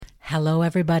Hello,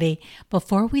 everybody.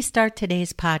 Before we start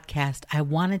today's podcast, I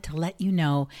wanted to let you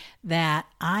know that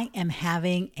I am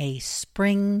having a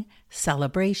spring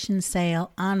celebration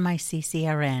sale on my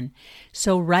CCRN.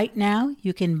 So right now,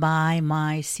 you can buy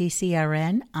my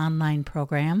CCRN online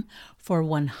program for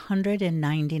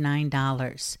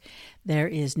 $199. There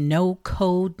is no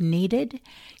code needed.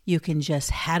 You can just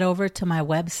head over to my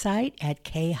website at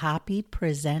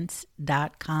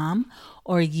khoppypresents.com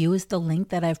or use the link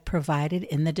that I've provided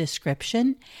in the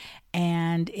description.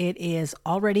 And it is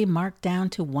already marked down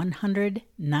to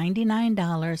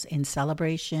 $199 in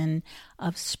celebration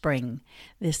of spring.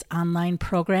 This online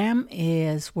program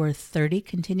is worth 30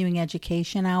 continuing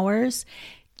education hours,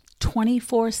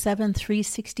 24/7,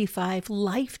 365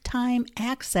 lifetime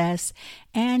access,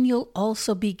 and you'll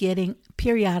also be getting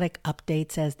periodic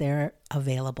updates as they're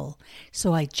available.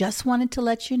 So I just wanted to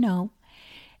let you know,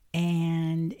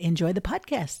 and enjoy the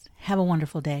podcast. Have a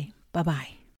wonderful day. Bye-bye.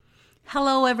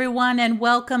 Hello, everyone, and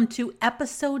welcome to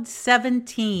episode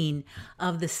 17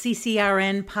 of the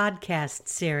CCRN podcast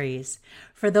series.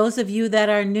 For those of you that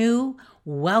are new,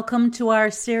 welcome to our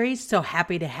series. So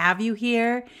happy to have you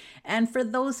here. And for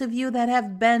those of you that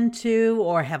have been to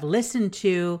or have listened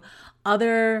to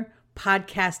other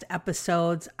podcast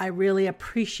episodes, I really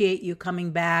appreciate you coming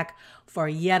back for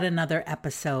yet another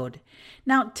episode.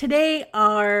 Now, today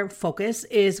our focus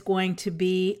is going to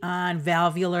be on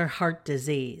valvular heart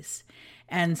disease.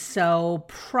 And so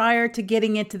prior to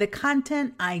getting into the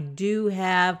content, I do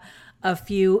have a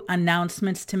few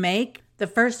announcements to make. The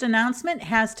first announcement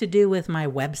has to do with my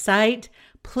website.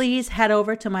 Please head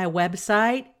over to my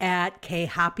website at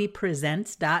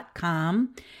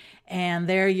khoppypresents.com. And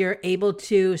there you're able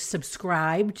to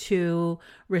subscribe to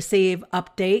receive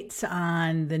updates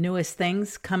on the newest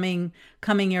things coming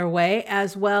your way,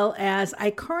 as well as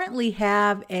I currently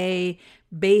have a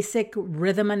basic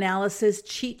rhythm analysis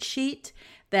cheat sheet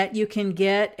that you can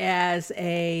get as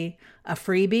a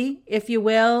freebie, if you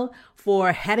will,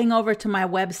 for heading over to my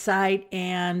website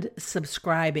and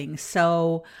subscribing.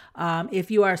 So if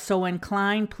you are so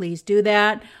inclined, please do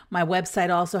that. My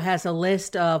website also has a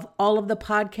list of all of the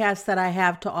podcasts that I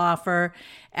have to offer,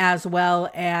 as well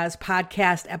as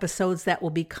podcast episodes that will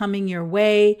be coming your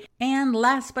way. And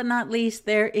last but not least,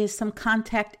 there is some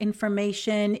contact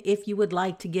information if you would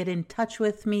like to get in touch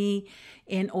with me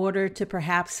in order to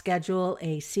perhaps schedule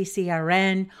a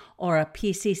CCRN or a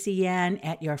PCCN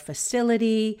at your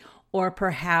facility, or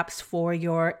perhaps for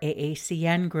your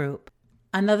AACN group.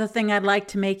 Another thing I'd like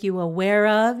to make you aware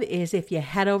of is if you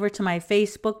head over to my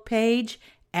Facebook page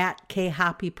at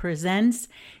khoppypresents,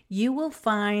 you will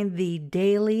find the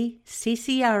daily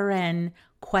CCRN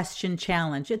question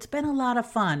challenge. It's been a lot of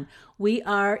fun. We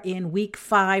are in week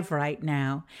 5 right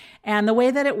now. And the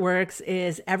way that it works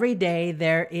is every day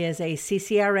there is a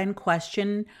CCRN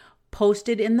question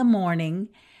posted in the morning.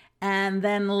 And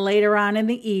then later on in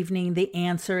the evening, the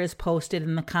answer is posted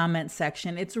in the comment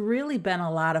section. It's really been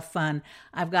a lot of fun.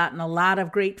 I've gotten a lot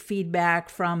of great feedback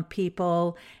from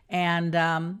people,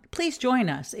 and please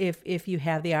join us if you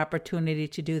have the opportunity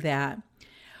to do that.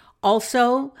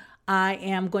 Also, I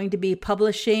am going to be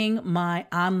publishing my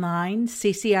online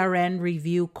CCRN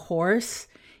review course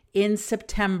in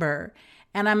September.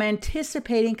 And I'm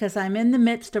anticipating, because I'm in the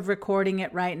midst of recording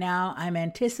it right now, I'm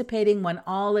anticipating when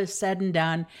all is said and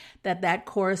done that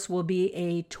course will be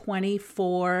a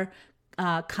 24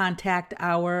 contact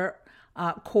hour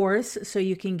course. So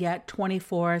you can get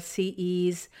 24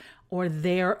 CEs or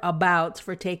thereabouts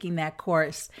for taking that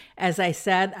course. As I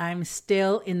said, I'm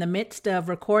still in the midst of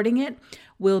recording it.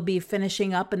 We'll be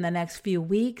finishing up in the next few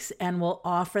weeks, and we'll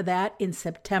offer that in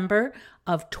September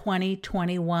of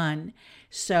 2021.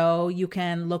 So you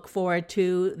can look forward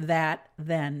to that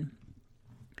then.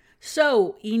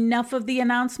 So enough of the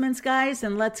announcements, guys,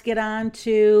 and let's get on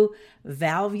to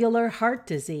valvular heart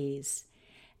disease.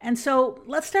 And so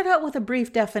let's start out with a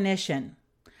brief definition.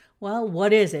 Well,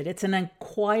 what is it? It's an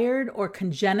acquired or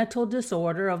congenital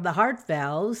disorder of the heart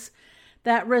valves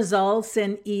that results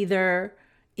in either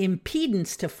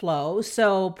impedance to flow,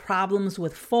 so problems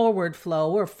with forward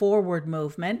flow or forward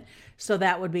movement, so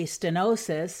that would be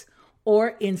stenosis, or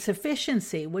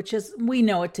insufficiency, which is, we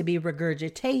know it to be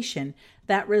regurgitation,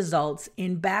 that results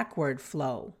in backward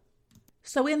flow.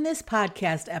 So in this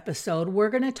podcast episode, we're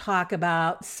going to talk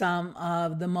about some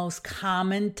of the most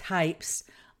common types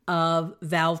of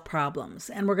valve problems.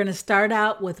 And we're going to start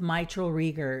out with mitral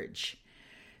regurg.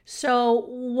 So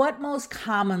what most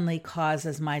commonly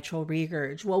causes mitral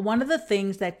regurg? Well, one of the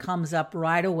things that comes up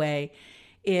right away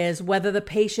is whether the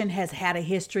patient has had a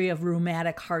history of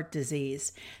rheumatic heart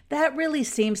disease. That really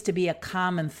seems to be a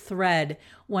common thread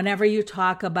whenever you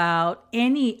talk about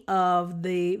any of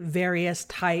the various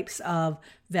types of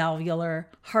valvular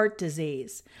heart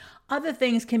disease. Other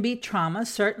things can be trauma.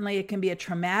 Certainly, it can be a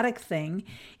traumatic thing.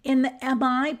 In the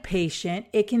MI patient,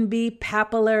 it can be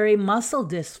papillary muscle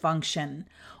dysfunction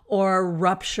or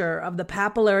rupture of the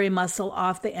papillary muscle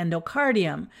off the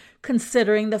endocardium,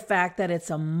 considering the fact that it's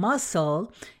a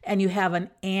muscle and you have an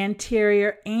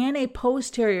anterior and a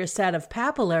posterior set of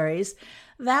papillaries.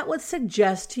 That would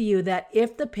suggest to you that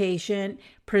if the patient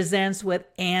presents with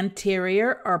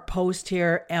anterior or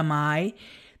posterior MI,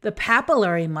 the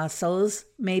papillary muscles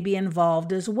may be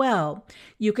involved as well.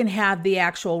 You can have the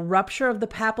actual rupture of the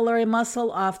papillary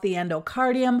muscle off the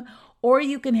endocardium, or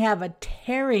you can have a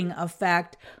tearing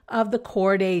effect of the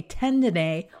chordae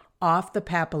tendineae off the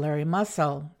papillary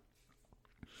muscle.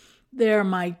 There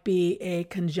might be a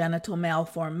congenital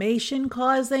malformation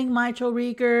causing mitral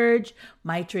regurg,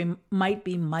 might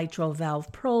be mitral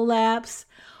valve prolapse.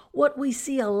 What we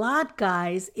see a lot,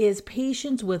 guys, is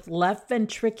patients with left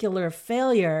ventricular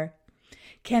failure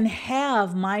can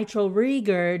have mitral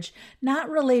regurg, not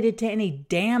related to any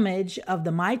damage of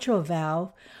the mitral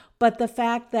valve, but the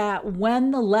fact that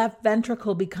when the left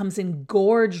ventricle becomes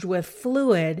engorged with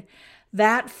fluid,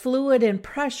 that fluid and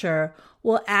pressure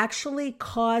will actually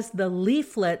cause the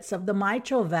leaflets of the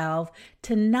mitral valve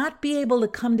to not be able to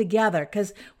come together.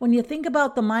 Because when you think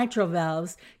about the mitral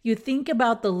valves, you think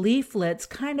about the leaflets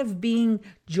kind of being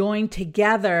joined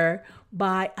together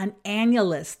by an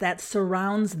annulus that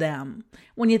surrounds them.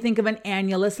 When you think of an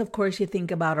annulus, of course, you think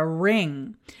about a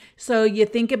ring. So you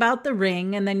think about the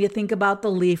ring, and then you think about the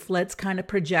leaflets kind of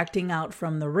projecting out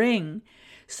from the ring.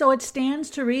 So it stands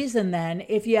to reason then,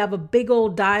 if you have a big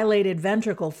old dilated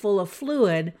ventricle full of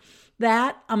fluid,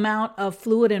 that amount of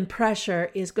fluid and pressure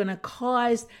is going to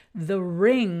cause the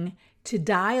ring to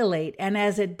dilate. And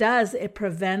as it does, it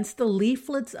prevents the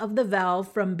leaflets of the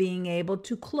valve from being able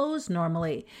to close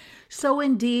normally. So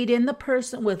indeed, in the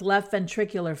person with left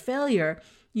ventricular failure,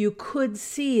 you could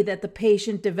see that the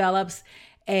patient develops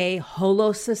a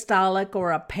holosystolic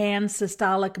or a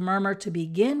pansystolic murmur to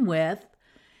begin with,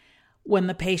 when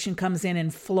the patient comes in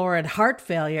florid heart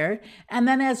failure. And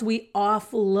then as we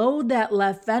offload that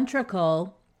left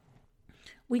ventricle,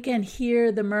 we can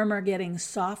hear the murmur getting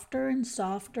softer and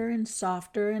softer and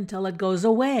softer until it goes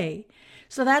away.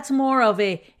 So that's more of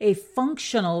a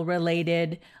functional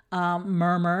related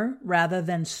murmur rather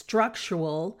than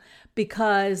structural,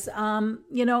 because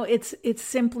it's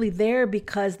simply there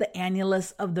because the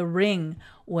annulus of the ring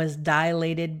was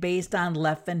dilated based on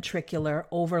left ventricular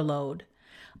overload.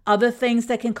 Other things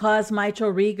that can cause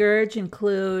mitral regurg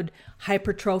include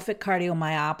hypertrophic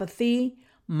cardiomyopathy,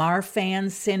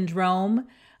 Marfan syndrome.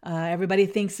 Everybody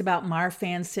thinks about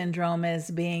Marfan syndrome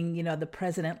as being, the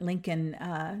President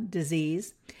Lincoln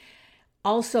disease.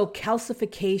 Also,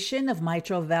 calcification of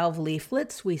mitral valve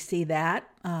leaflets. We see that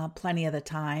plenty of the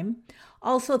time.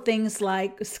 Also, things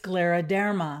like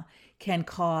scleroderma can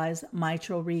cause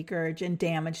mitral regurg and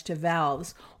damage to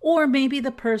valves. Or maybe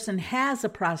the person has a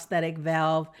prosthetic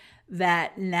valve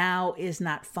that now is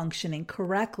not functioning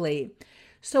correctly.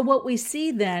 So what we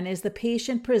see then is the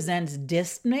patient presents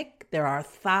dyspneic, they're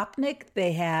orthopneic,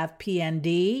 they have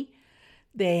PND,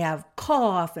 they have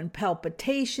cough and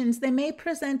palpitations. They may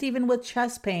present even with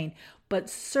chest pain, but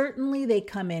certainly they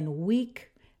come in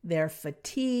weak, they're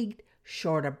fatigued,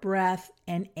 short of breath,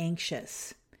 and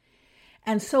anxious.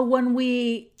 And so when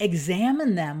we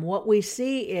examine them, what we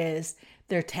see is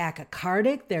they're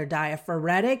tachycardic, they're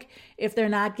diaphoretic. If they're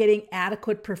not getting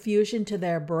adequate perfusion to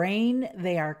their brain,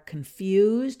 they are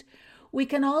confused. We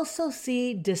can also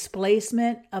see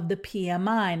displacement of the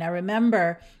PMI. Now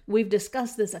remember, we've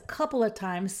discussed this a couple of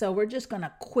times, so we're just going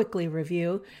to quickly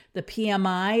review. The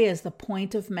PMI is the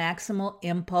point of maximal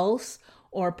impulse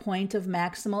or point of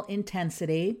maximal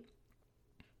intensity,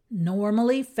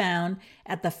 normally found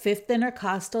at the fifth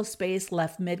intercostal space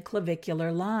left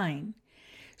midclavicular line.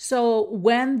 So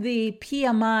when the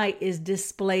PMI is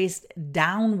displaced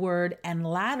downward and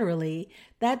laterally,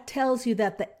 that tells you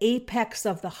that the apex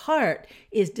of the heart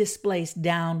is displaced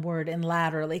downward and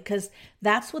laterally, because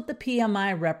that's what the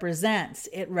PMI represents.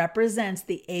 It represents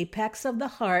the apex of the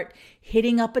heart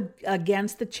hitting up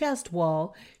against the chest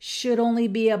wall, should only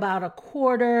be about a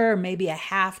quarter, maybe a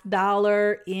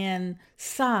 $0.50 in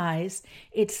size.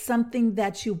 It's something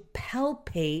that you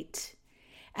palpate,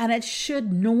 and it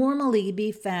should normally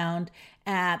be found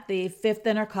at the fifth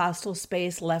intercostal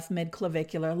space left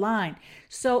midclavicular line.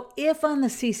 So if on the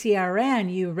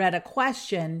CCRN you read a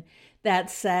question that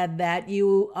said that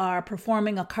you are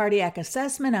performing a cardiac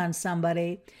assessment on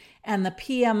somebody and the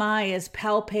PMI is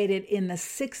palpated in the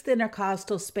 6th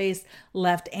intercostal space,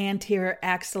 left anterior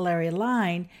axillary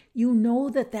line, you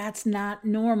know that that's not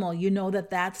normal. You know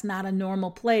that that's not a normal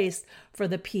place for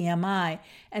the PMI.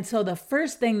 And so the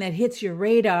first thing that hits your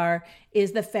radar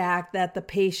is the fact that the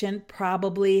patient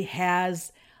probably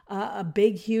has a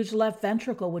big, huge left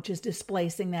ventricle, which is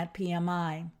displacing that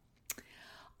PMI.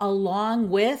 Along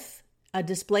with a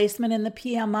displacement in the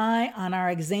PMI on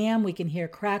our exam, we can hear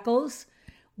crackles.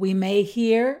 We may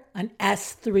hear an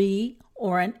S3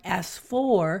 or an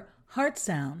S4 heart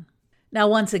sound. Now,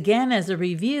 once again, as a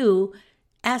review,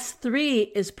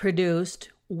 S3 is produced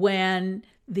when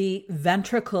the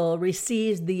ventricle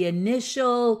receives the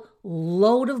initial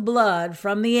load of blood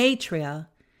from the atria,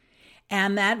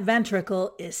 and that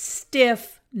ventricle is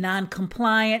stiff,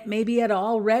 non-compliant, maybe it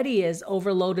already is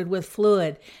overloaded with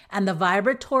fluid. And the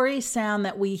vibratory sound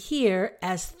that we hear,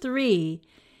 S3,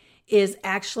 is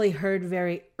actually heard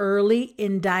very early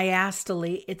in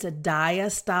diastole. It's a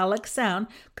diastolic sound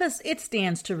because it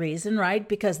stands to reason, right?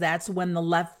 Because that's when the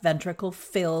left ventricle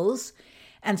fills.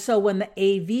 And so when the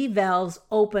AV valves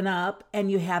open up and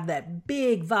you have that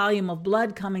big volume of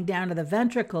blood coming down to the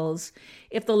ventricles,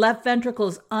 if the left ventricle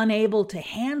is unable to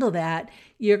handle that,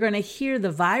 you're going to hear the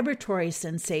vibratory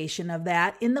sensation of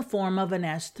that in the form of an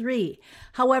S3.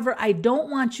 However, I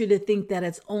don't want you to think that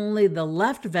it's only the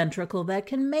left ventricle that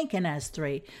can make an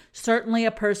S3. Certainly a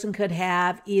person could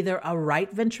have either a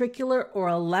right ventricular or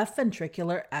a left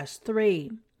ventricular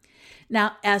S3.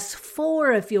 Now,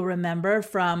 S4, if you'll remember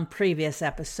from previous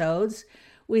episodes,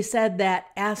 we said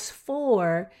that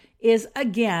S4 is,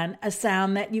 again, a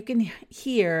sound that you can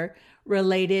hear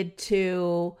related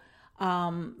to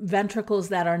ventricles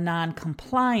that are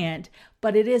non-compliant,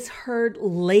 but it is heard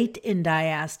late in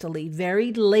diastole,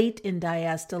 very late in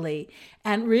diastole,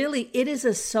 and really it is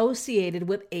associated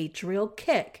with atrial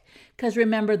kick. Because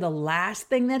remember, the last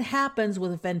thing that happens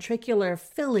with ventricular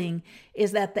filling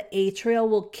is that the atria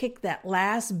will kick that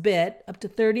last bit, up to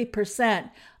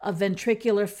 30% of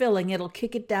ventricular filling. It'll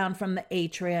kick it down from the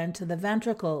atria into the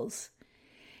ventricles.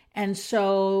 And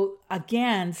so,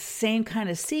 again, same kind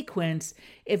of sequence.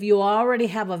 If you already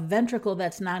have a ventricle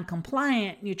that's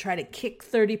non-compliant, and you try to kick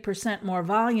 30% more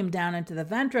volume down into the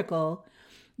ventricle,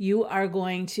 you are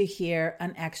going to hear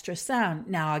an extra sound.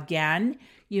 Now, again,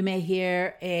 you may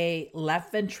hear a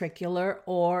left ventricular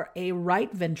or a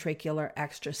right ventricular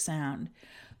extra sound.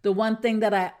 The one thing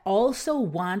that I also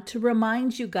want to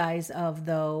remind you guys of,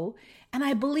 though, and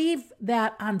I believe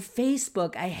that on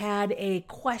Facebook I had a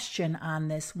question on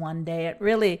this one day. It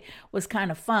really was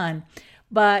kind of fun.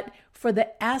 But for the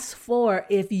S4,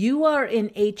 if you are in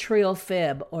atrial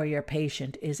fib or your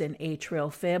patient is in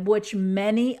atrial fib, which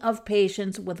many of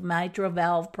patients with mitral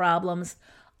valve problems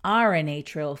are in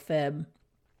atrial fib,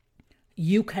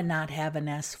 you cannot have an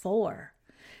S4.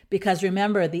 Because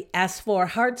remember, the S4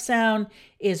 heart sound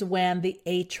is when the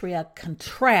atria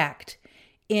contract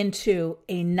into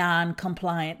a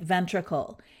non-compliant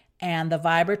ventricle. And the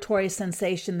vibratory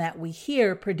sensation that we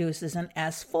hear produces an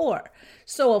S4.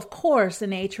 So, of course,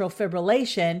 in atrial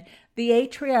fibrillation, the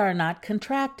atria are not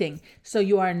contracting. So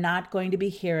you are not going to be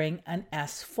hearing an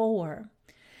S4.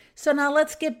 So now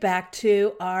let's get back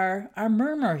to our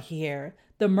murmur here,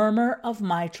 the murmur of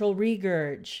mitral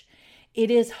regurg.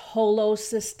 It is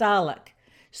holosystolic.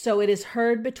 So it is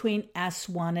heard between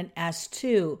S1 and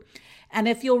S2. And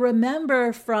if you'll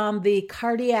remember from the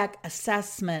cardiac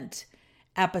assessment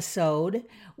episode,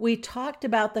 we talked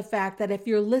about the fact that if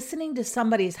you're listening to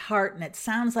somebody's heart and it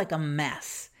sounds like a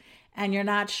mess and you're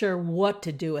not sure what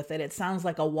to do with it, it sounds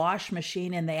like a wash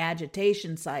machine in the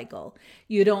agitation cycle,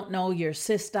 you don't know your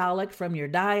systolic from your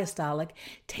diastolic,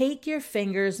 take your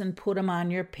fingers and put them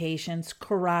on your patient's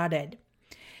carotid.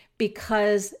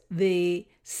 Because the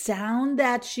sound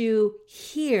that you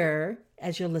hear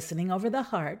as you're listening over the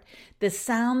heart, the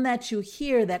sound that you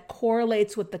hear that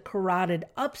correlates with the carotid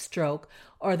upstroke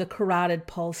or the carotid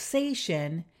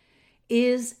pulsation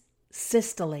is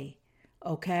systole,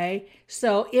 okay?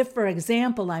 So if, for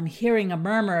example, I'm hearing a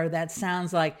murmur that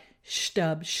sounds like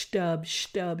stub, stub,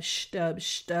 stub, stub,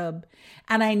 stub,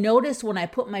 and I notice when I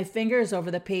put my fingers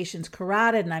over the patient's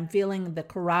carotid and I'm feeling the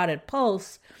carotid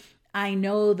pulse, I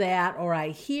know that, or I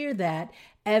hear that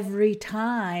every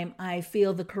time I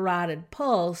feel the carotid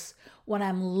pulse. When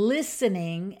I'm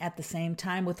listening at the same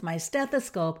time with my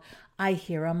stethoscope, I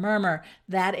hear a murmur.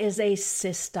 That is a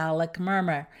systolic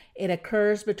murmur. It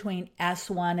occurs between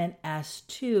S1 and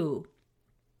S2.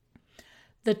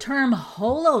 The term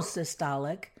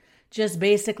holosystolic just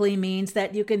basically means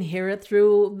that you can hear it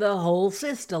through the whole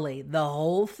systole, the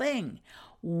whole thing.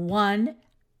 one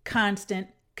constant,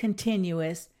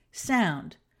 continuous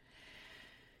sound.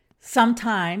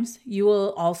 Sometimes you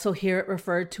will also hear it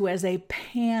referred to as a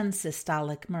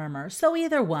pansystolic murmur. So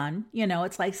either one,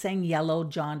 it's like saying yellow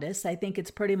jaundice. I think it's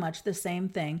pretty much the same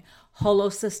thing.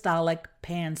 Holosystolic,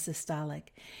 pansystolic.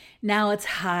 Now it's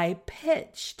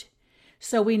high-pitched.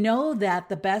 So we know that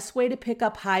the best way to pick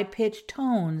up high-pitched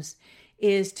tones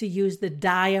is to use the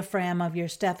diaphragm of your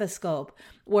stethoscope,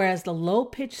 whereas the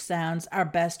low-pitched sounds are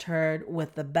best heard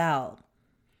with the bell.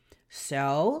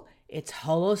 So it's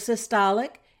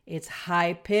holosystolic. It's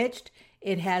high-pitched,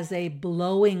 it has a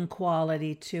blowing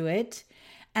quality to it,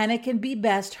 and it can be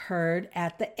best heard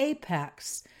at the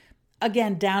apex.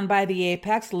 Again, down by the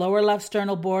apex, lower left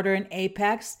sternal border and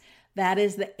apex, that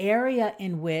is the area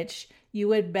in which you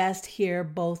would best hear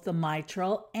both the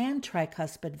mitral and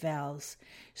tricuspid valves.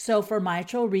 So for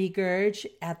mitral regurg,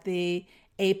 at the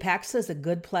apex is a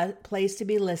good place to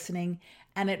be listening,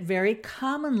 and it very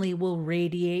commonly will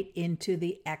radiate into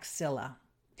the axilla.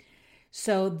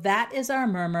 So that is our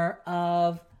murmur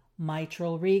of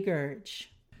mitral regurg.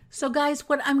 So guys,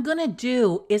 what I'm going to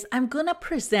do is I'm going to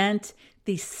present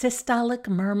the systolic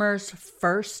murmurs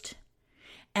first,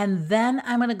 and then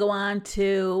I'm going to go on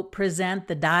to present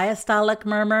the diastolic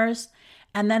murmurs.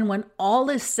 And then when all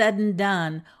is said and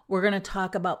done, we're going to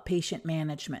talk about patient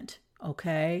management.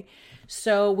 Okay.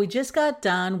 So we just got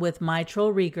done with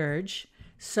mitral regurg.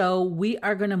 So we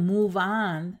are going to move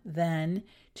on then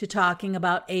to talking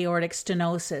about aortic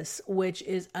stenosis, which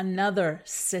is another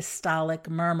systolic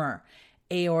murmur,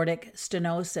 aortic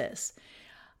stenosis.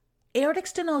 Aortic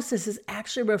stenosis is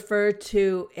actually referred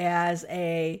to as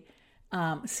a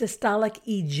systolic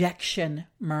ejection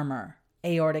murmur,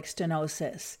 aortic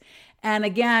stenosis. And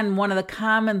again, one of the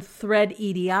common thread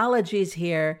etiologies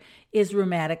here is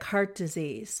rheumatic heart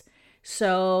disease.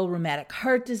 So rheumatic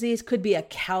heart disease could be a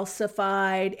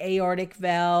calcified aortic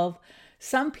valve.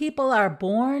 Some people are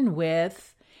born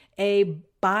with a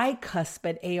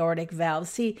bicuspid aortic valve.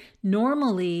 See,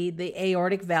 normally the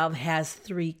aortic valve has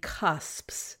 3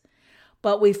 cusps,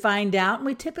 but we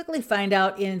typically find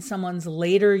out in someone's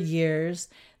later years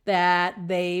that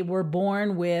they were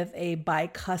born with a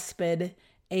bicuspid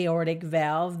aortic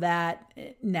valve that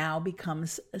now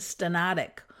becomes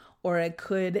stenotic, or it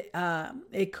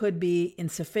could be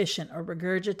insufficient or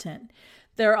regurgitant.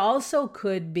 There also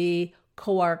could be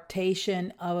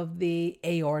coarctation of the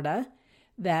aorta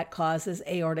that causes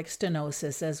aortic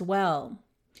stenosis as well.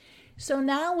 So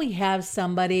now we have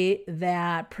somebody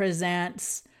that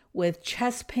presents with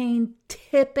chest pain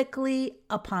typically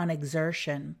upon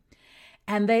exertion.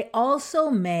 And they also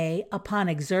may, upon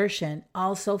exertion,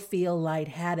 also feel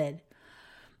lightheaded.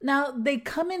 Now, they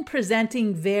come in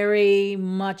presenting very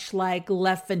much like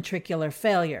left ventricular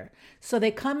failure. So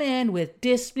they come in with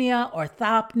dyspnea,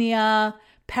 orthopnea,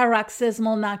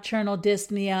 paroxysmal nocturnal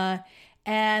dyspnea,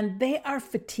 and they are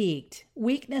fatigued.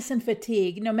 Weakness and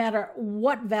fatigue, no matter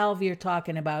what valve you're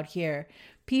talking about here,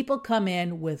 people come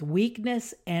in with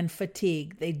weakness and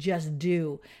fatigue. They just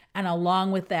do. And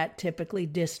along with that, typically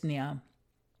dyspnea.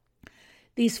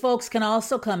 These folks can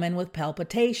also come in with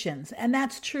palpitations, and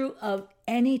that's true of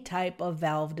any type of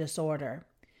valve disorder.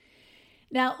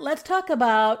 Now, let's talk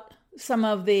about some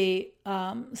of the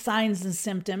signs and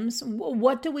symptoms.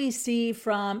 What do we see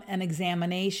from an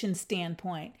examination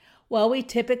standpoint? Well, we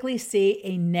typically see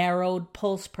a narrowed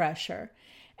pulse pressure.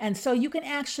 And so you can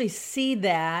actually see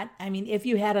that. I mean, if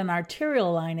you had an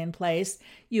arterial line in place,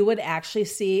 you would actually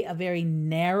see a very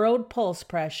narrowed pulse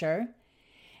pressure.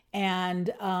 And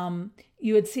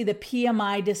you would see the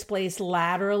PMI displaced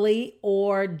laterally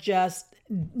or just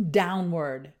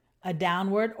downward, a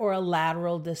downward or a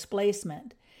lateral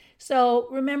displacement. So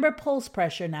remember pulse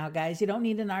pressure now, guys. You don't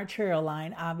need an arterial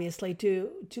line, obviously, to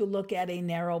look at a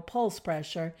narrow pulse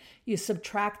pressure. You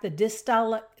subtract the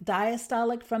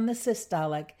diastolic from the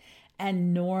systolic,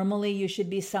 and normally you should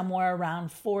be somewhere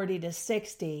around 40 to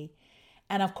 60.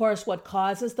 And of course, what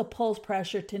causes the pulse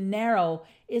pressure to narrow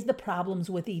is the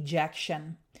problems with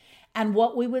ejection. And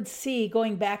what we would see,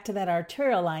 going back to that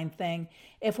arterial line thing,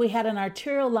 if we had an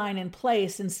arterial line in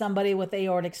place in somebody with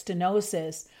aortic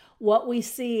stenosis, what we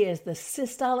see is the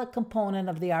systolic component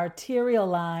of the arterial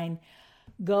line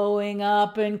going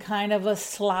up in kind of a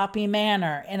sloppy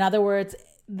manner. In other words,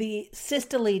 the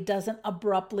systole doesn't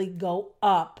abruptly go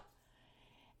up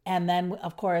and then,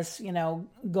 of course,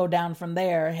 go down from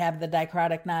there, have the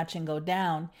dicrotic notch and go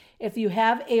down. If you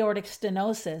have aortic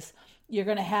stenosis, you're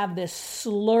going to have this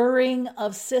slurring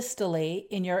of systole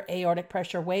in your aortic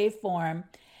pressure waveform,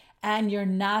 and you're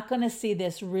not going to see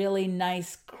this really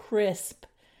nice, crisp,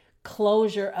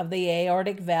 closure of the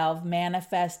aortic valve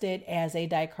manifested as a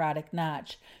dicrotic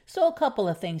notch. So a couple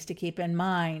of things to keep in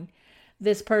mind.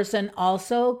 This person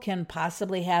also can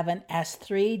possibly have an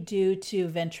S3 due to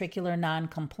ventricular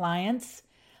noncompliance,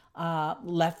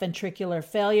 left ventricular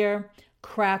failure,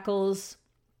 crackles.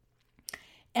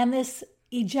 And this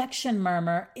ejection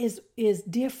murmur is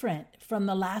different from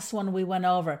the last one we went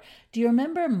over. Do you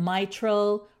remember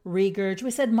mitral regurg?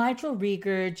 We said mitral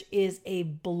regurg is a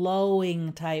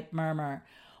blowing type murmur,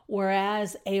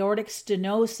 whereas aortic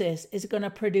stenosis is going to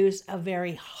produce a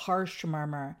very harsh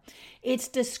murmur. It's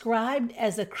described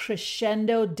as a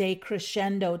crescendo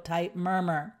decrescendo type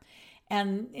murmur.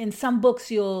 And in some books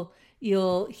you'll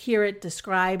hear it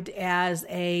described as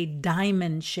a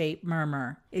diamond-shaped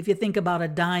murmur. If you think about a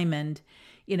diamond,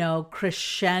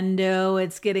 crescendo,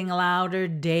 it's getting louder,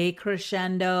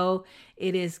 decrescendo,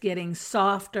 it is getting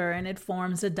softer, and it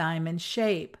forms a diamond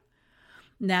shape.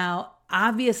 Now,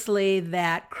 obviously,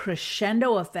 that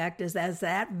crescendo effect is as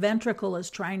that ventricle is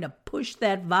trying to push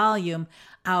that volume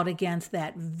out against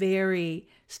that very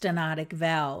stenotic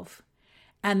valve.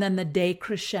 And then the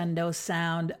decrescendo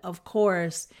sound, of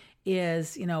course,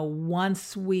 is,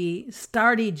 once we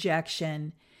start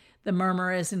ejection, the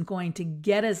murmur isn't going to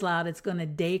get as loud. It's going to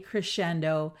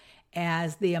decrescendo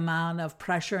as the amount of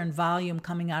pressure and volume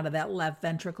coming out of that left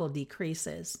ventricle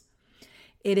decreases.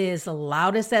 It is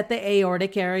loudest at the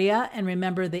aortic area. And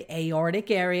remember, the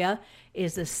aortic area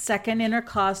is the second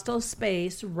intercostal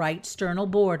space, right sternal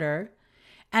border,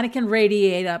 and it can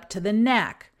radiate up to the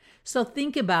neck. So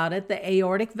think about it. The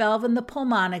aortic valve and the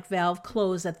pulmonic valve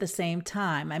close at the same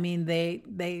time. I mean,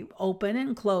 they open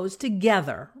and close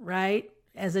together, right?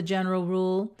 As a general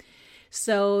rule.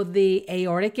 So the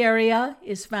aortic area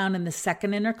is found in the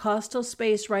second intercostal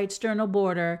space, right sternal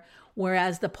border,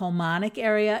 whereas the pulmonic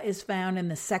area is found in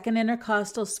the second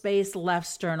intercostal space, left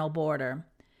sternal border.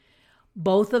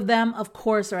 Both of them, of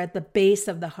course, are at the base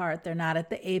of the heart. They're not at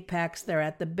the apex, they're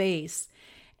at the base.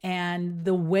 And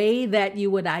the way that you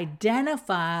would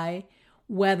identify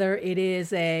whether it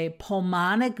is a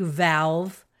pulmonic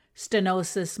valve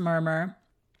stenosis murmur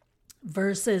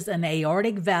versus an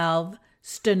aortic valve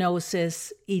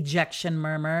stenosis ejection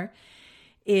murmur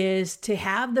is to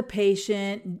have the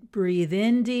patient breathe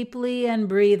in deeply and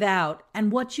breathe out.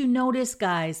 And what you notice,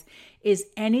 guys, is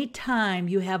anytime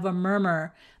you have a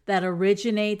murmur that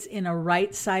originates in a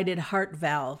right-sided heart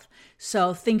valve.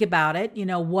 So think about it.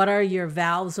 What are your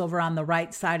valves over on the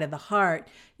right side of the heart?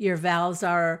 Your valves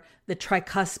are the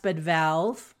tricuspid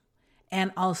valve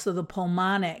and also the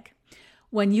pulmonic.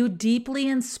 When you deeply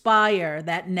inspire,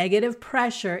 that negative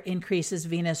pressure increases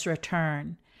venous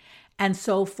return. And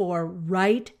so for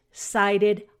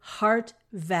right-sided heart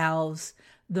valves,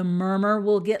 the murmur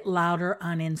will get louder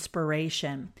on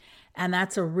inspiration. And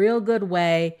that's a real good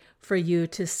way for you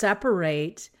to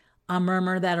separate a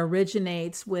murmur that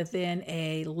originates within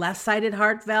a left-sided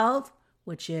heart valve,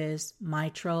 which is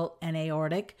mitral and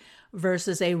aortic,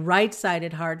 versus a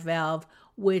right-sided heart valve,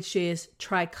 which is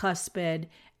tricuspid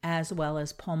as well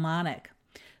as pulmonic.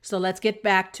 So let's get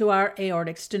back to our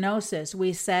aortic stenosis.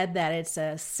 We said that it's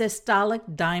a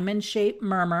systolic diamond-shaped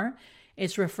murmur.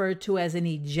 It's referred to as an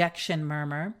ejection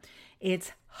murmur.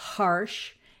 It's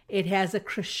harsh. It has a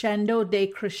crescendo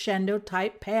decrescendo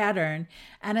type pattern,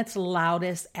 and it's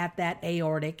loudest at that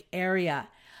aortic area.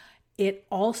 It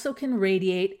also can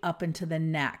radiate up into the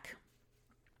neck.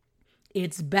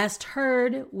 It's best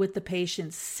heard with the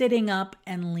patient sitting up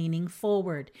and leaning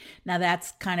forward. Now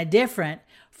that's kind of different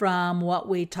from what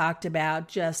we talked about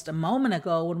just a moment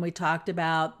ago when we talked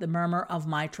about the murmur of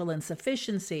mitral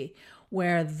insufficiency,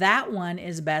 where that one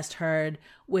is best heard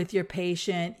with your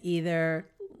patient either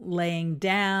laying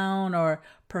down or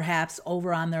perhaps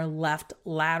over on their left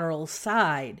lateral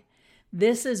side.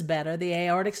 This is better. The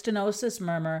aortic stenosis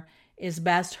murmur is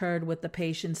best heard with the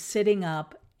patient sitting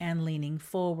up and leaning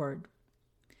forward.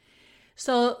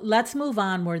 So let's move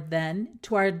onward then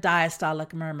to our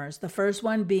diastolic murmurs, the first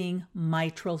one being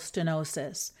mitral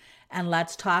stenosis. And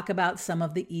let's talk about some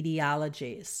of the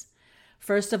etiologies.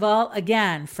 First of all,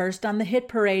 again, first on the hit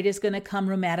parade is going to come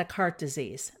rheumatic heart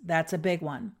disease. That's a big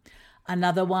one.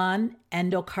 Another one,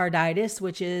 endocarditis,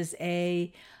 which is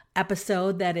a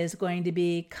episode that is going to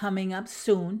be coming up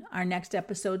soon. Our next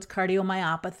episode's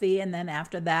cardiomyopathy, and then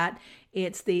after that,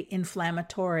 it's the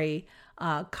inflammatory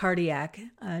cardiac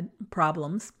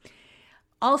problems.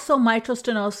 Also, mitral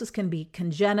stenosis can be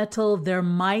congenital. There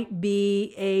might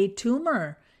be a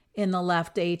tumor in the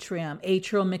left atrium,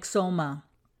 atrial myxoma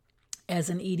as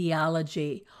an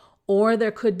etiology, or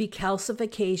there could be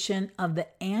calcification of the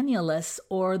annulus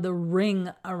or the ring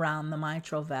around the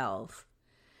mitral valve.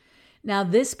 Now,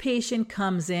 this patient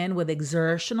comes in with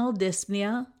exertional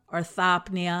dyspnea,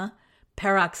 orthopnea,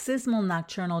 paroxysmal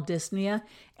nocturnal dyspnea,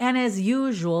 and as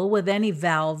usual with any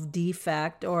valve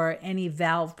defect or any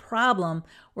valve problem,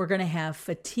 we're going to have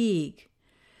fatigue.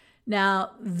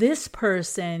 Now, this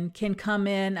person can come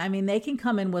in, they can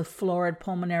come in with florid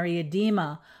pulmonary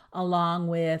edema along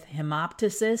with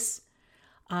hemoptysis.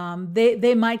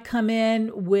 They might come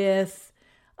in with,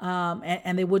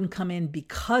 and they wouldn't come in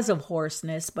because of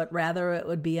hoarseness, but rather it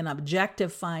would be an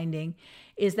objective finding,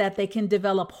 is that they can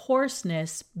develop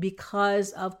hoarseness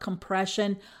because of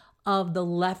compression of the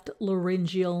left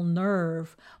laryngeal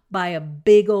nerve by a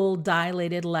big old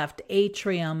dilated left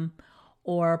atrium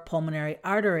or pulmonary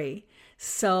artery.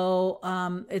 So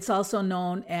it's also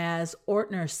known as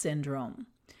Ortner syndrome.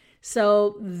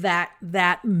 So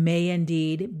that may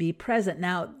indeed be present.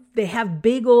 Now, they have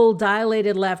big old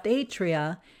dilated left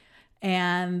atria,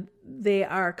 and they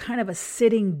are kind of a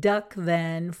sitting duck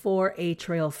then for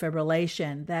atrial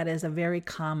fibrillation. That is a very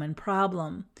common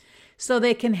problem. So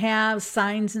they can have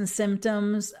signs and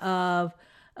symptoms of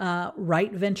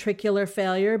right ventricular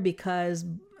failure because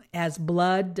as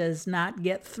blood does not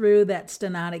get through that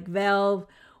stenotic valve,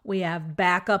 we have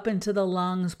back up into the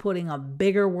lungs, putting a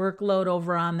bigger workload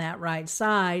over on that right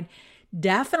side.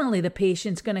 Definitely the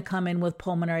patient's going to come in with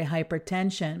pulmonary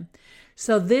hypertension.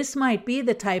 So this might be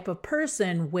the type of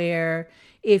person where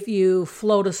if you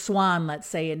float a swan, let's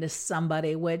say, into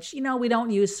somebody, which, we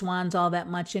don't use swans all that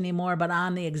much anymore, but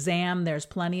on the exam, there's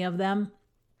plenty of them.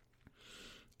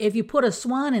 If you put a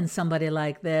swan in somebody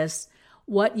like this,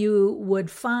 what you would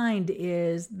find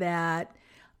is that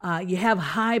you have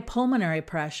high pulmonary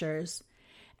pressures.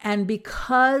 And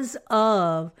because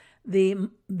of the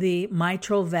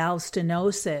mitral valve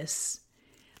stenosis,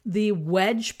 the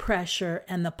wedge pressure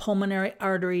and the pulmonary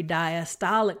artery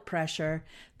diastolic pressure,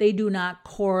 they do not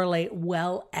correlate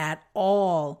well at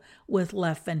all with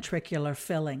left ventricular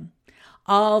filling.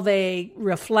 All they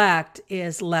reflect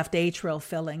is left atrial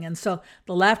filling. And so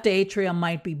the left atrium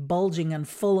might be bulging and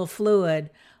full of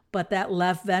fluid, but that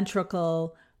left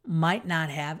ventricle might not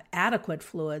have adequate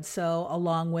fluid. So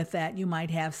along with that, you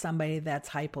might have somebody that's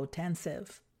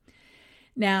hypotensive.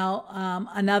 Now,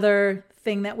 another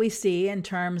thing that we see in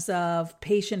terms of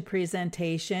patient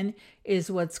presentation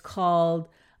is what's called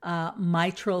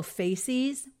mitral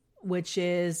facies, which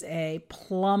is a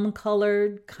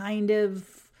plum-colored kind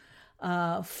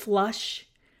of flush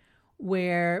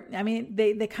where,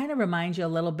 they kind of remind you a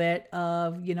little bit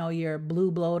of, your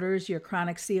blue bloaters, your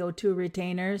chronic CO2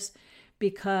 retainers,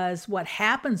 because what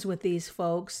happens with these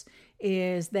folks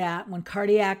is that when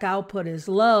cardiac output is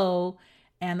low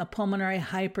and the pulmonary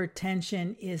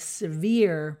hypertension is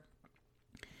severe,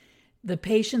 the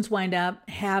patients wind up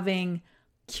having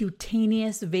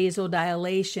cutaneous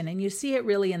vasodilation. And you see it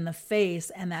really in the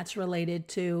face, and that's related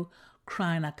to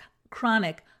chronic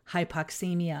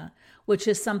hypoxemia, which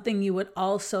is something you would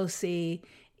also see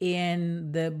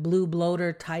in the blue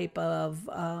bloater type of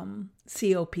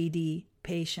COPD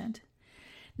patient.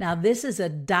 Now, this is a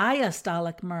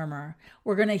diastolic murmur.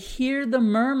 We're going to hear the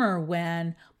murmur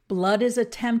when blood is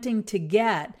attempting to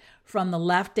get from the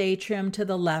left atrium to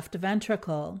the left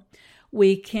ventricle.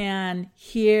 We can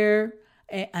hear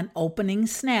an opening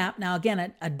snap. Now,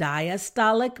 again, a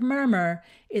diastolic murmur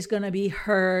is going to be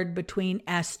heard between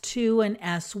S2 and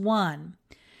S1.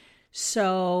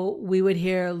 So we would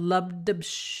hear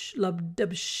lub-dub-sh,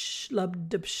 lub-dub-sh,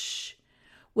 lub-dub-sh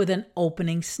with an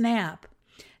opening snap.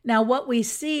 Now, what we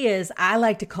see is, I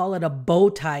like to call it a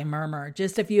bow tie murmur.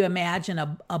 Just if you imagine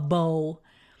a bow,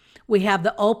 we have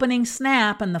the opening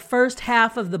snap, and the first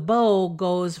half of the bow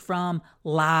goes from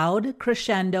loud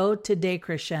crescendo to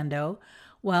decrescendo.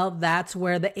 Well, that's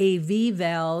where the AV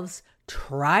valves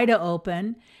try to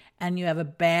open, and you have a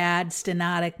bad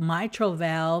stenotic mitral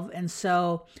valve. And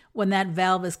so when that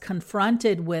valve is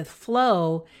confronted with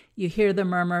flow, you hear the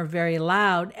murmur very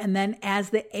loud. And then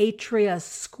as the atria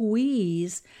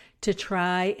squeeze to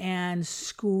try and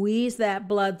squeeze that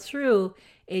blood through,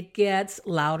 it gets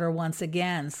louder once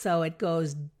again. So it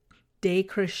goes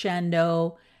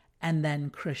decrescendo and then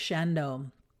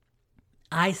crescendo.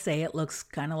 I say it looks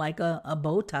kind of like a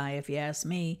bow tie, if you ask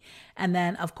me. And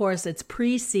then, of course, it's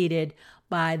preceded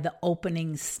by the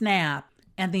opening snap.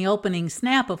 And the opening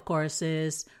snap, of course,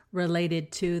 is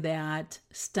related to that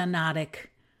stenotic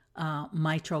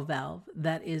mitral valve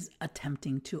that is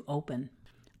attempting to open.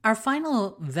 Our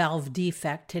final valve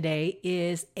defect today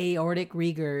is aortic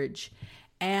regurg,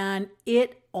 and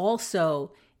it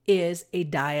also is a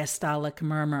diastolic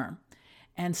murmur.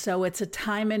 And so it's a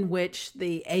time in which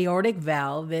the aortic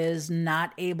valve is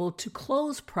not able to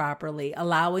close properly,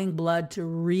 allowing blood to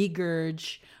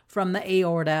regurg from the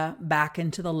aorta back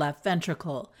into the left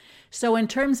ventricle. So in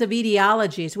terms of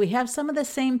etiologies, we have some of the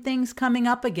same things coming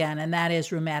up again, and that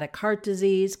is rheumatic heart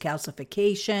disease,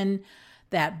 calcification,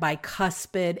 that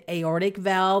bicuspid aortic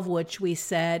valve, which we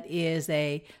said is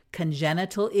a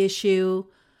congenital issue,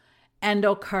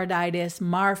 endocarditis,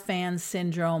 Marfan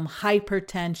syndrome,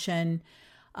 hypertension,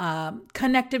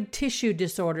 connective tissue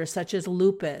disorders such as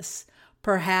lupus,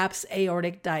 perhaps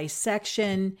aortic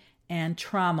dissection, and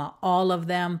trauma, all of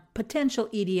them potential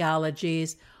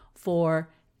etiologies for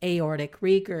aortic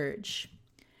regurg.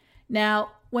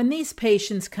 Now, when these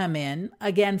patients come in,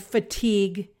 again,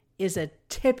 fatigue is a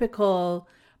typical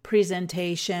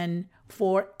presentation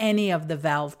for any of the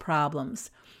valve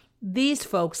problems. These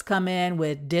folks come in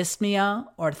with dyspnea,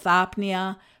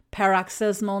 orthopnea,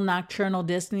 paroxysmal nocturnal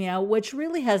dyspnea, which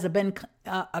really has been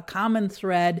a common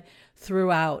thread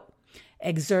throughout.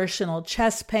 Exertional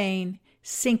chest pain,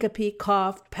 syncope,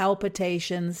 cough,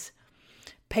 palpitations.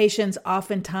 Patients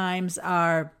oftentimes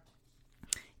are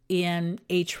in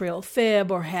atrial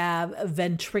fib or have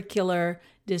ventricular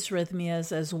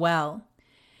dysrhythmias as well.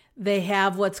 They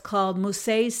have what's called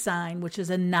Mussey's sign, which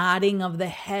is a nodding of the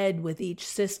head with each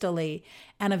systole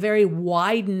and a very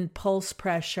widened pulse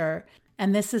pressure.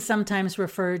 And this is sometimes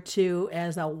referred to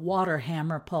as a water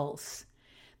hammer pulse.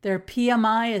 Their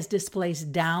PMI is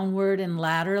displaced downward and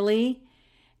laterally.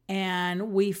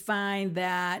 And we find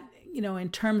that, in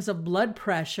terms of blood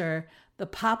pressure, the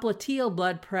popliteal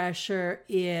blood pressure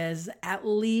is at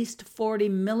least 40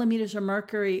 millimeters of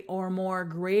mercury or more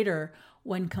greater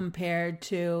when compared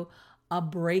to a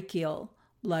brachial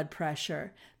blood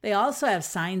pressure. They also have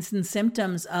signs and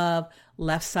symptoms of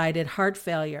left-sided heart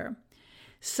failure.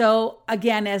 So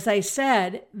again, as I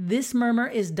said, this murmur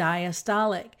is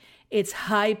diastolic. It's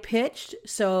high-pitched,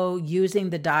 so using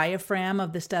the diaphragm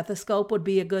of the stethoscope would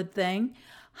be a good thing.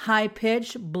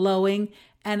 High-pitched, blowing,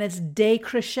 and it's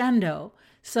decrescendo.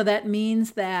 So that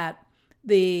means that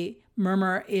the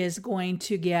murmur is going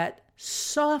to get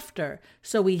softer.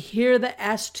 So we hear the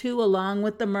S2 along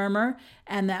with the murmur,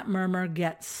 and that murmur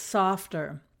gets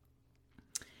softer.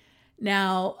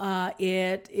 Now,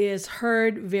 it is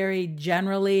heard very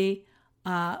generally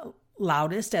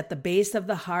loudest at the base of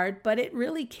the heart, but it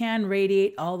really can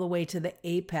radiate all the way to the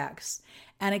apex,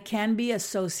 and it can be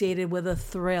associated with a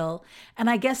thrill. And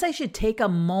I guess I should take a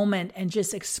moment and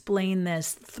just explain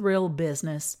this thrill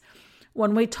business.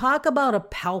 When we talk about a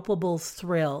palpable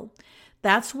thrill,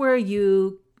 that's where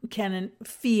you can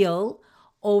feel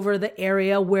over the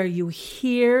area where you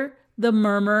hear the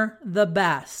murmur the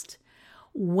best.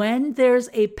 When there's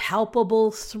a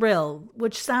palpable thrill,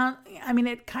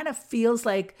 it kind of feels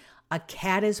like a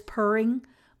cat is purring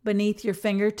beneath your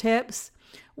fingertips.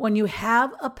 When you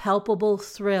have a palpable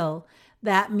thrill,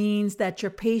 that means that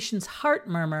your patient's heart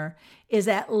murmur is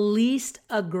at least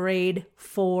a grade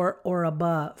 4 or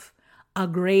above. A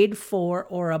grade 4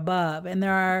 or above. And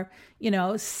there are,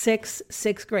 six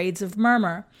grades of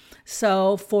murmur.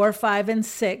 So 4, 5, and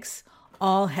 6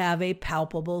 all have a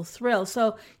palpable thrill.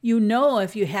 So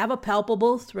if you have a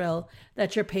palpable thrill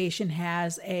that your patient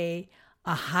has a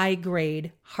high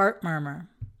grade heart murmur.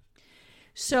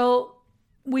 So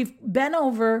we've been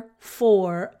over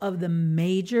 4 of the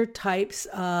major types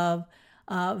of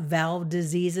valve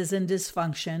diseases and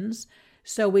dysfunctions.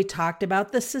 So we talked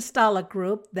about the systolic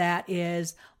group, that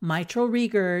is mitral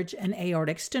regurg and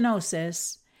aortic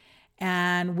stenosis.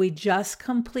 And we just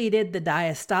completed the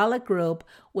diastolic group,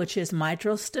 which is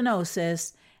mitral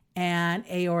stenosis and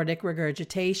aortic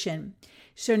regurgitation.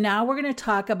 So now we're going to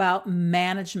talk about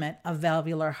management of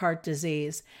valvular heart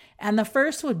disease. And the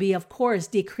first would be, of course,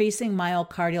 decreasing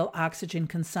myocardial oxygen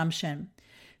consumption.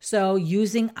 So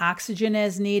using oxygen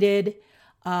as needed,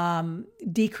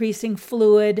 decreasing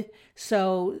fluid,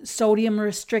 so sodium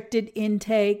restricted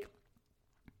intake,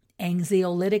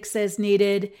 anxiolytics as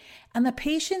needed, and the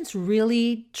patient's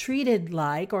really treated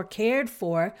like or cared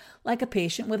for like a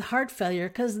patient with heart failure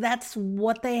because that's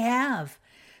what they have.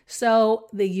 So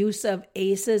the use of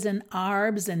ACEs and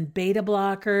ARBs and beta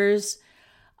blockers,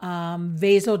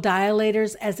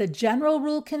 vasodilators as a general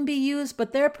rule can be used,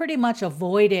 but they're pretty much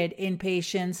avoided in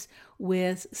patients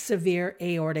with severe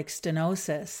aortic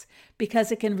stenosis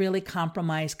because it can really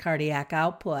compromise cardiac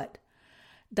output.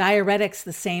 Diuretics,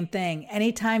 the same thing.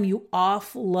 Anytime you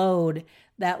offload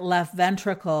that left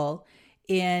ventricle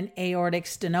in aortic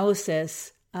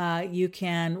stenosis, you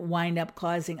can wind up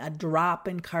causing a drop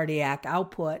in cardiac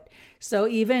output. So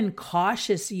even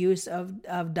cautious use of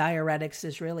diuretics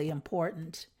is really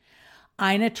important.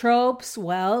 Inotropes,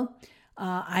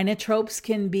 inotropes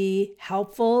can be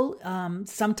helpful.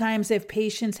 Sometimes if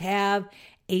patients have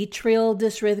atrial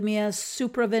dysrhythmias,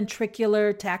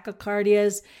 supraventricular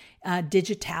tachycardias.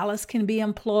 Digitalis can be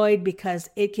employed because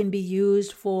it can be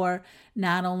used for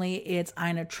not only its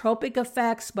inotropic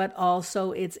effects, but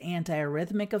also its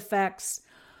antiarrhythmic effects.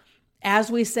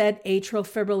 As we said, atrial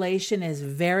fibrillation is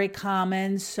very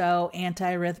common, so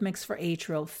antiarrhythmics for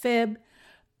atrial fib.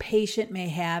 Patient may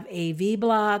have AV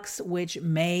blocks, which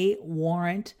may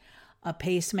warrant a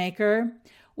pacemaker.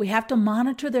 We have to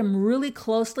monitor them really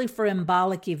closely for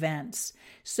embolic events.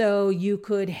 So you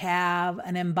could have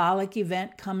an embolic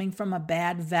event coming from a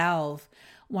bad valve.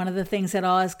 One of the things that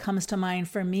always comes to mind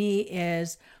for me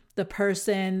is the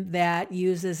person that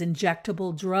uses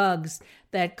injectable drugs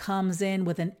that comes in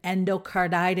with an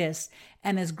endocarditis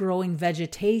and is growing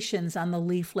vegetations on the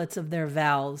leaflets of their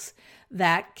valves.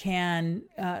 That can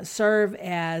serve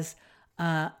as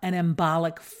an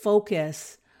embolic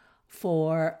focus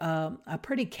for a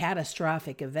pretty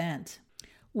catastrophic event.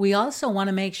 We also want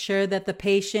to make sure that the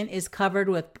patient is covered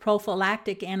with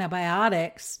prophylactic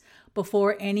antibiotics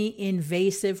before any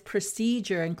invasive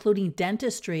procedure, including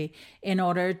dentistry, in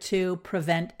order to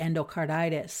prevent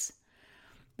endocarditis.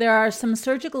 There are some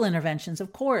surgical interventions,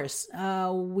 of course.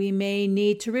 We may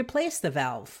need to replace the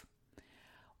valve.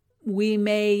 We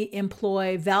may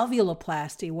employ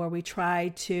valvuloplasty, where we try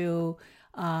to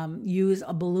use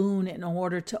a balloon in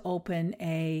order to open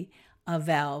a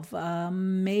valve.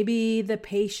 Maybe the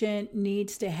patient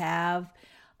needs to have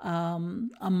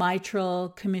a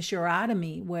mitral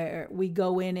commissurotomy, where we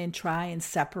go in and try and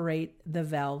separate the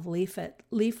valve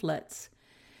leaflets.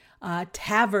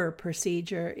 TAVR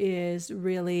procedure is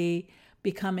really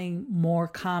becoming more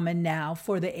common now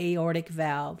for the aortic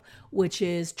valve, which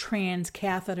is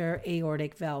transcatheter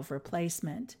aortic valve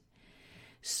replacement.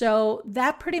 So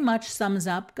that pretty much sums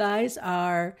up, guys,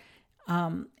 our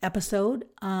episode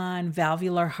on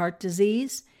valvular heart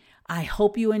disease. I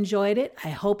hope you enjoyed it. I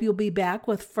hope you'll be back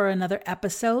for another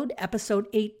episode. Episode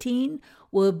 18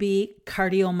 will be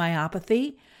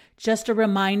cardiomyopathy. Just a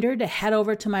reminder to head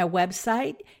over to my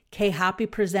website,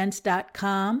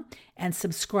 khoppypresents.com, and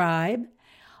subscribe.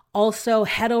 Also,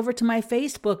 head over to my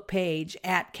Facebook page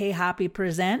at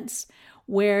khoppypresents,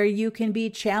 where you can be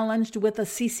challenged with a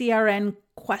CCRN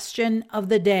question of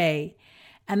the day.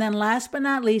 And then last but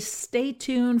not least, stay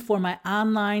tuned for my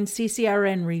online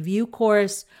CCRN review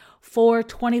course for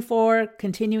 24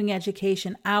 continuing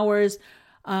education hours,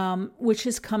 which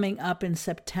is coming up in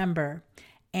September.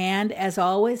 And as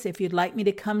always, if you'd like me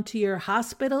to come to your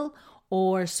hospital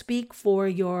or speak for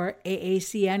your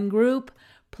AACN group,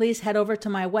 please head over to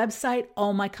my website.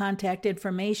 All my contact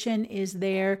information is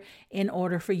there in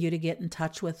order for you to get in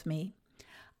touch with me.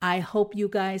 I hope you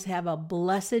guys have a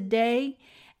blessed day,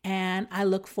 and I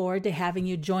look forward to having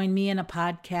you join me in a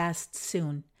podcast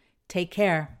soon. Take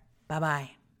care.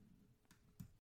 Bye-bye.